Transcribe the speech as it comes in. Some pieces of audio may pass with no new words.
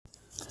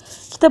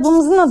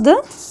Kitabımızın adı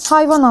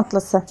Hayvan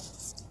Atlası.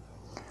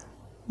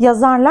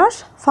 Yazarlar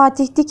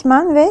Fatih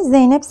Dikmen ve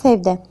Zeynep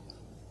Sevde.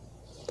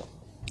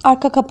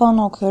 Arka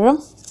kapağını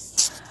okuyorum.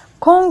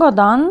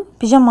 Kongo'dan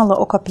pijamalı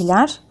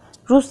okapiler,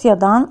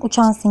 Rusya'dan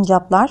uçan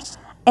sincaplar,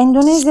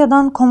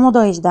 Endonezya'dan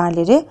komodo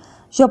ejderleri,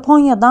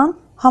 Japonya'dan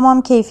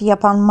hamam keyfi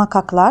yapan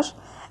makaklar,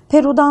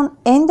 Peru'dan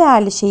en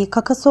değerli şeyi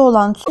kakası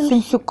olan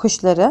sümsük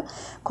kuşları,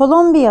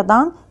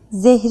 Kolombiya'dan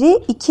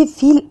zehri 2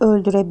 fil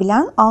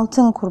öldürebilen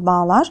altın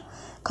kurbağalar,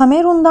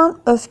 Kamerun'dan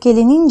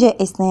öfkelenince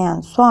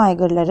esneyen su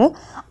aygırları,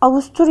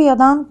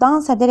 Avusturya'dan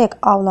dans ederek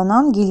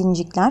avlanan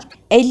gelincikler,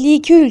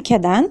 52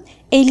 ülkeden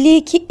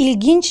 52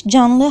 ilginç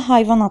canlı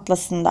hayvan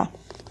atlasında.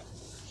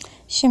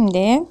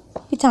 Şimdi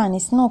bir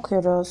tanesini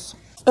okuyoruz.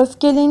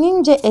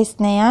 Öfkelenince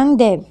esneyen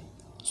dev,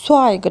 su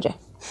aygırı.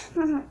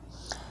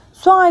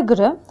 Su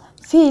aygırı,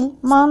 fil,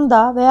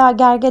 manda veya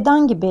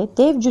gergedan gibi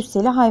dev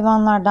cüsseli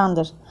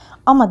hayvanlardandır.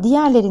 Ama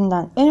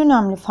diğerlerinden en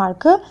önemli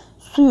farkı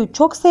suyu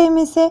çok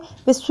sevmesi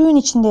ve suyun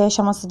içinde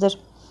yaşamasıdır.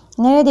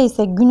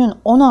 Neredeyse günün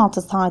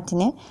 16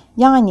 saatini,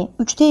 yani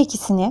 3'te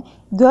 2'sini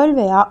göl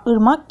veya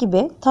ırmak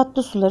gibi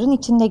tatlı suların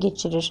içinde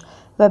geçirir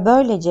ve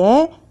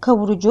böylece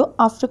kavurucu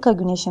Afrika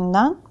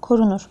güneşinden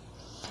korunur.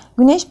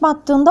 Güneş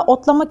battığında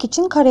otlamak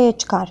için karaya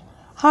çıkar.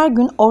 Her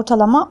gün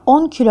ortalama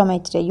 10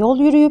 kilometre yol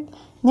yürüyüp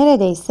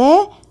neredeyse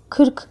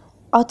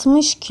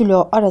 40-60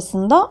 kilo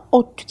arasında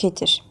ot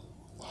tüketir.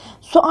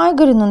 Su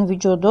aygırının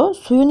vücudu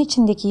suyun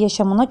içindeki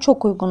yaşamına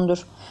çok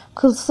uygundur.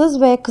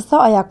 Kılsız ve kısa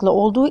ayaklı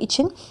olduğu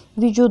için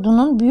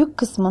vücudunun büyük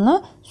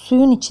kısmını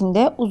suyun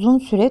içinde uzun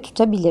süre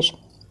tutabilir.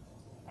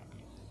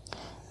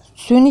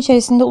 Suyun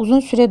içerisinde uzun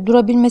süre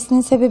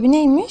durabilmesinin sebebi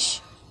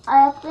neymiş?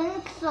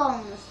 Ayaklarının kısa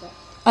olması.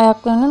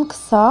 Ayaklarının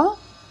kısa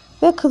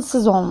ve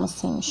kılsız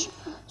olmasıymış.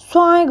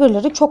 Su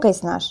aygırları çok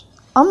esner.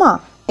 Ama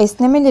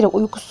esnemeleri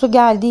uykusu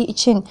geldiği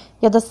için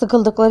ya da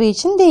sıkıldıkları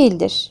için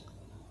değildir.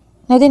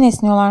 Neden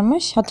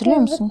esniyorlarmış? Hatırlıyor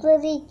musun?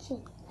 Kızdıkları için.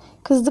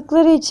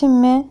 Kızdıkları için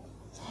mi?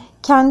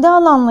 Kendi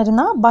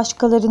alanlarına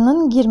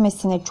başkalarının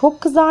girmesine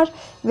çok kızar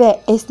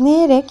ve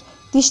esneyerek,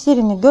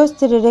 dişlerini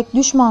göstererek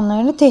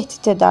düşmanlarını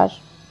tehdit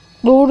eder.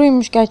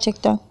 Doğruymuş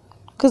gerçekten.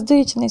 Kızdığı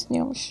için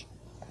esniyormuş.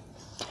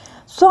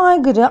 Su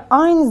aygırı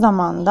aynı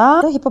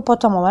zamanda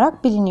hipopotam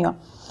olarak biliniyor.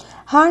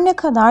 Her ne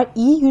kadar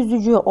iyi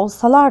yüzücü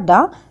olsalar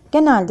da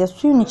genelde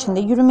suyun içinde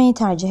yürümeyi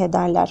tercih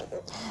ederler.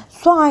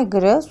 Su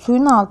aygırı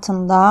suyun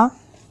altında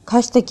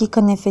kaç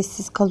dakika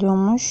nefessiz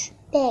kalıyormuş?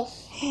 5.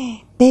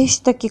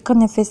 5 dakika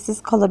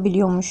nefessiz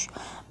kalabiliyormuş.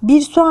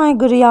 Bir su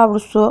aygırı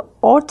yavrusu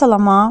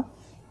ortalama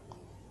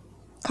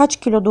kaç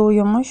kilo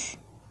doğuyormuş?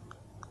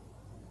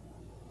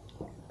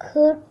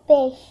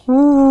 45.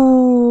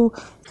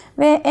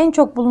 Ve en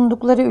çok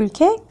bulundukları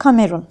ülke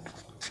Kamerun.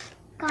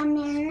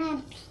 Kameruna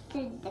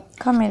yapıştırdık.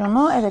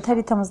 Kamerun'u evet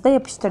haritamızda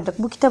yapıştırdık.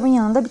 Bu kitabın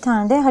yanında bir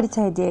tane de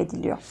harita hediye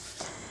ediliyor.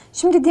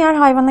 Şimdi diğer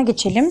hayvana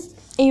geçelim.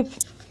 Eyüp,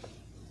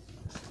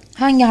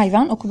 hangi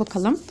hayvan? Oku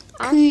bakalım.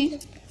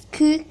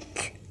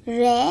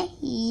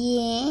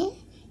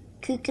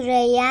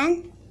 Kükreyen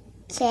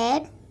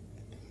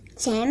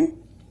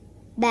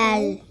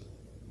tembel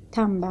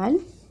Tembel.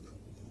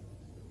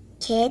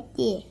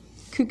 kedi.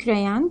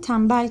 Kükreyen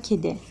tembel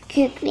kedi.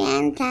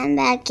 Kükreyen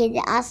tembel kedi.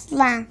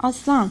 Aslan.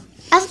 Aslan.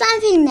 Aslan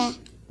filmi.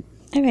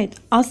 Evet,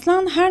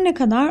 aslan her ne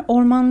kadar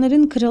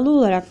ormanların kralı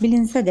olarak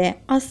bilinse de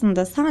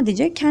aslında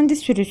sadece kendi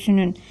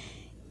sürüsünün,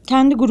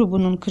 kendi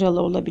grubunun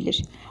kralı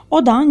olabilir.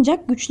 O da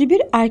ancak güçlü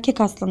bir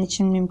erkek aslan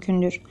için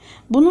mümkündür.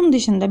 Bunun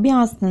dışında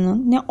bir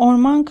aslanın ne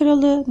orman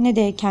kralı ne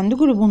de kendi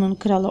grubunun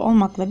kralı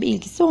olmakla bir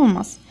ilgisi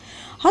olmaz.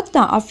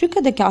 Hatta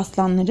Afrika'daki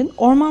aslanların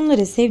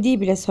ormanları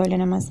sevdiği bile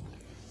söylenemez.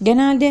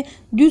 Genelde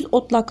düz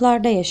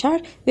otlaklarda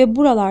yaşar ve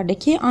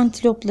buralardaki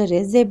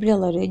antilopları,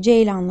 zebraları,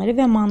 ceylanları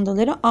ve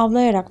mandaları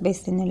avlayarak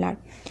beslenirler.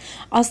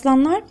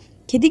 Aslanlar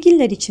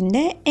kedigiller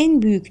içinde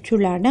en büyük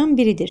türlerden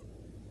biridir.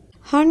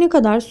 Her ne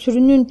kadar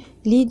sürünün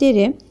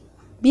lideri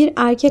bir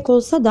erkek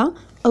olsa da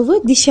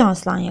avı dişi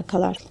aslan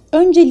yakalar.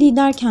 Önce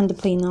lider kendi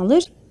payını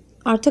alır,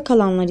 arta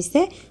kalanlar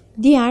ise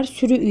diğer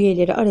sürü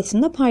üyeleri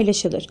arasında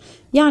paylaşılır.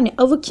 Yani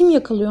avı kim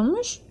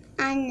yakalıyormuş?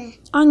 Anne.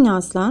 Anne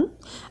aslan.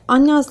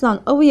 Anne aslan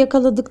avı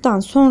yakaladıktan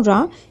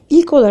sonra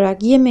ilk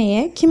olarak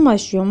yemeye kim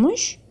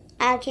başlıyormuş?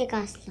 Erkek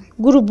aslan.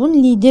 Grubun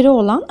lideri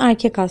olan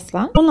erkek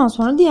aslan. Ondan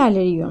sonra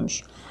diğerleri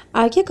yiyormuş.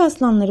 Erkek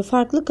aslanları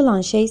farklı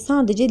kılan şey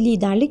sadece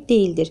liderlik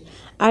değildir.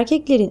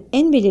 Erkeklerin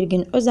en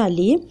belirgin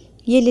özelliği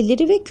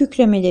yeleleri ve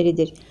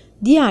kükremeleridir.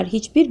 Diğer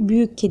hiçbir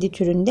büyük kedi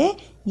türünde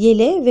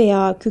yele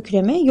veya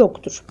kükreme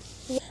yoktur.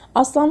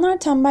 Aslanlar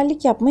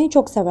tembellik yapmayı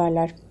çok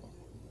severler.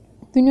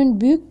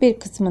 Günün büyük bir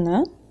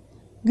kısmını,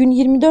 gün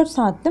 24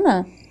 saat değil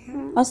mi?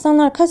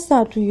 Aslanlar kaç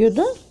saat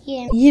uyuyordu?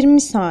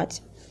 20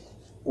 saat.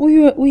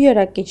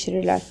 Uyuyarak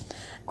geçirirler.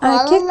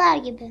 Koalalar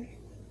gibi.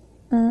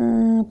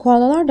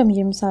 Koalalar da mı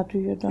 20 saat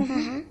uyuyordu?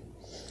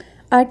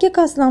 Erkek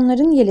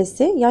aslanların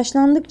yelesi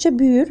yaşlandıkça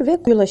büyür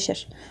ve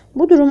koyulaşır.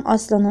 Bu durum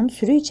aslanın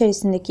sürü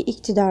içerisindeki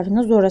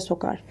iktidarını zora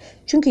sokar.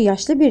 Çünkü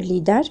yaşlı bir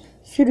lider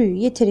sürüyü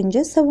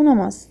yeterince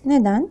savunamaz.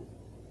 Neden?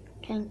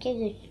 Çünkü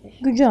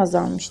güçsüz. Gücü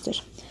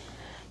azalmıştır.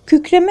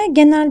 Kükreme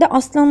genelde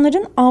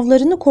aslanların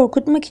avlarını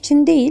korkutmak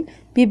için değil,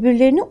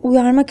 birbirlerini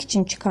uyarmak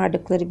için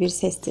çıkardıkları bir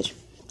sestir.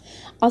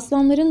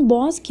 Aslanların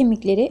boğaz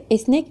kemikleri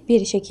esnek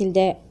bir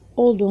şekilde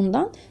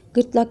olduğundan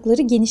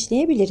gırtlakları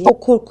genişleyebilir. O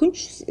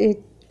korkunç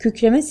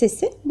kükreme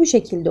sesi bu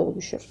şekilde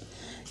oluşur.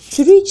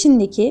 Sürü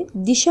içindeki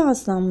dişi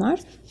aslanlar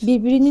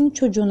birbirinin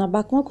çocuğuna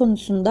bakma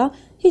konusunda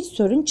hiç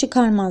sorun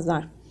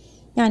çıkarmazlar.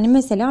 Yani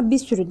mesela bir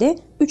sürüde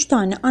 3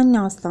 tane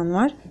anne aslan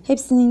var.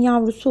 Hepsinin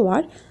yavrusu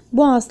var.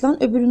 Bu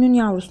aslan öbürünün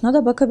yavrusuna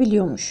da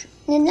bakabiliyormuş.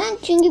 Neden?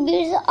 Çünkü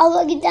birisi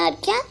ava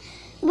giderken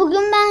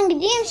bugün ben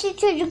gideyim siz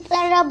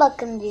çocuklara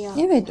bakın diyor.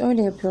 Evet,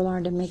 öyle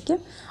yapıyorlar demek ki.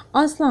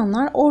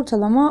 Aslanlar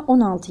ortalama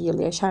 16 yıl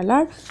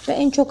yaşarlar ve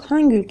en çok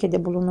hangi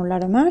ülkede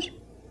bulunurlar Ömer?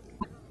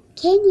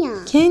 Kenya.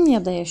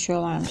 Kenya'da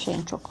yaşıyorlarmış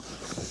en çok.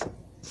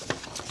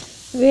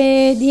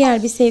 Ve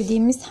diğer bir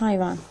sevdiğimiz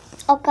hayvan.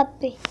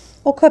 Okapi.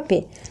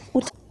 Okapi.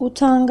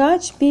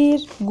 Utangaç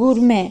bir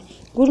gurme.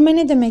 Gurme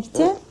ne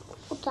demekti?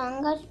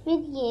 Utangaç bir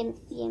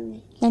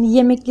yemek. Yani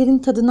yemeklerin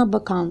tadına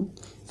bakan,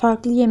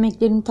 farklı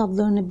yemeklerin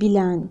tadlarını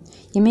bilen,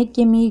 yemek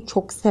yemeyi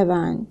çok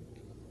seven,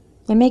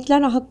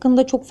 yemekler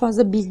hakkında çok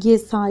fazla bilgiye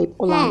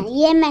sahip olan.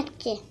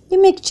 Yemekçi.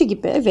 Yemekçi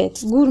gibi,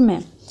 evet,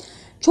 gurme.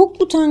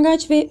 Çok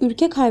utangaç ve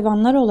ürkek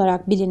hayvanlar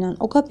olarak bilinen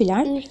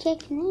okapiler,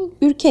 Ürkek ne?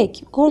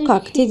 ürkek,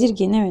 korkak,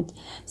 tedirgin, evet,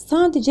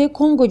 sadece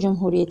Kongo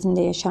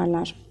Cumhuriyeti'nde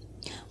yaşarlar.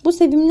 Bu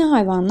sevimli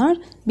hayvanlar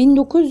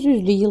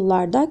 1900'lü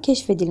yıllarda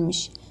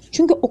keşfedilmiş.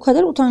 Çünkü o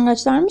kadar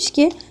utangaçlarmış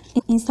ki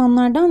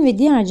insanlardan ve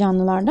diğer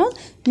canlılardan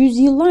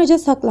yüzyıllarca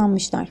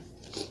saklanmışlar.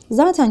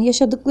 Zaten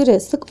yaşadıkları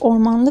sık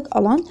ormanlık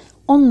alan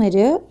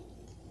onları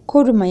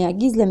korumaya,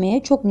 gizlemeye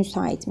çok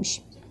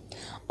müsaitmiş.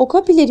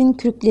 Okapilerin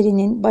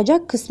kürklerinin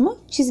bacak kısmı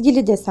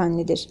çizgili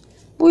desenlidir.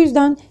 Bu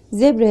yüzden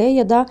zebraya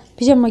ya da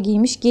pijama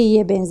giymiş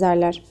geyiğe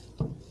benzerler.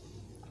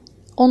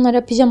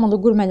 Onlara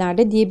pijamalı gurmeler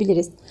de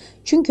diyebiliriz.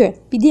 Çünkü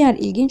bir diğer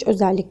ilginç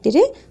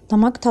özellikleri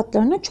damak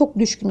tatlarına çok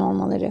düşkün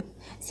olmaları.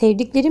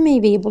 Sevdikleri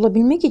meyveyi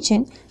bulabilmek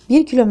için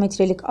 1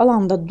 kilometrelik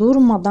alanda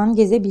durmadan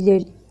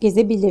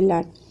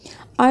gezebilirler.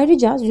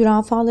 Ayrıca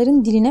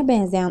zürafaların diline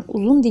benzeyen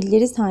uzun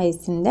dilleri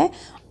sayesinde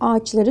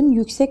ağaçların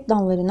yüksek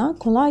dallarına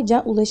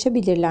kolayca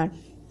ulaşabilirler.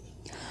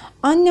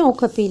 Anne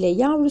okapi ile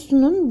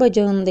yavrusunun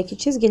bacağındaki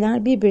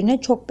çizgiler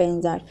birbirine çok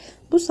benzer.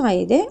 Bu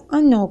sayede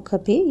anne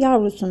okapi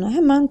yavrusunu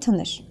hemen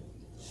tanır.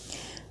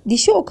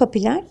 Dişi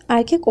okapiler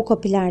erkek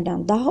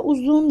okapilerden daha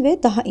uzun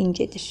ve daha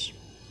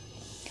incedir.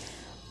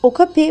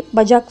 Okapi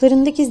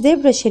bacaklarındaki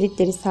zebra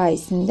şeritleri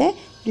sayesinde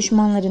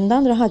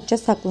düşmanlarından rahatça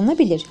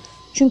saklanabilir.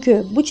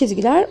 Çünkü bu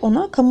çizgiler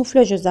ona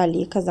kamuflaj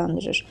özelliği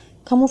kazandırır.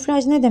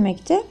 Kamuflaj ne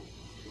demekti?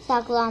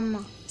 Saklanma.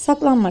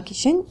 Saklanmak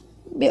için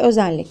bir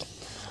özellik.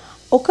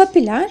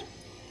 Okapiler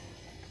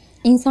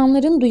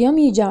insanların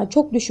duyamayacağı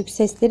çok düşük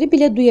sesleri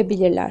bile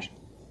duyabilirler.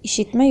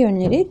 İşitme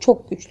yönleri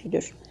çok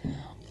güçlüdür.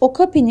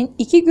 Okapinin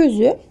 2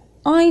 gözü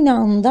aynı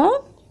anda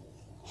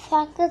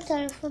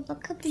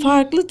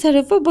farklı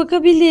tarafa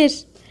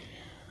bakabilir.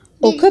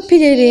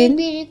 Okapilerin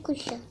biri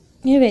kuşu.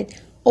 evet,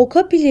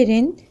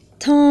 okapilerin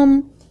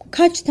tam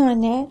kaç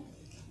tane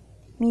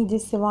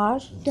midesi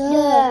var?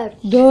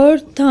 4.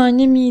 4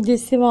 tane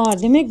midesi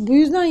var. Demek bu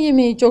yüzden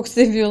yemeği çok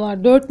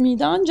seviyorlar. 4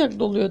 mide ancak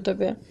doluyor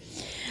tabii.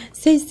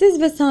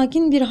 Sessiz ve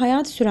sakin bir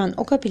hayat süren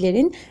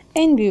okapilerin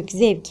en büyük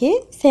zevki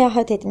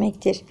seyahat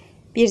etmektir.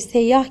 Bir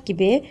seyyah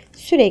gibi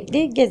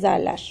sürekli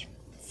gezerler.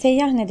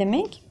 Seyyah ne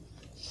demek?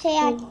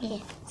 Seyahatçi.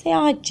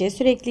 Seyahatçi,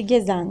 sürekli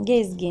gezen,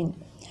 gezgin.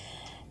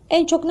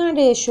 En çok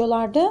nerede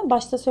yaşıyorlardı?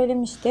 Başta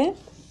söylemişti.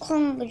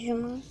 Kongo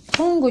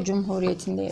Kongo Cumhuriyeti'nde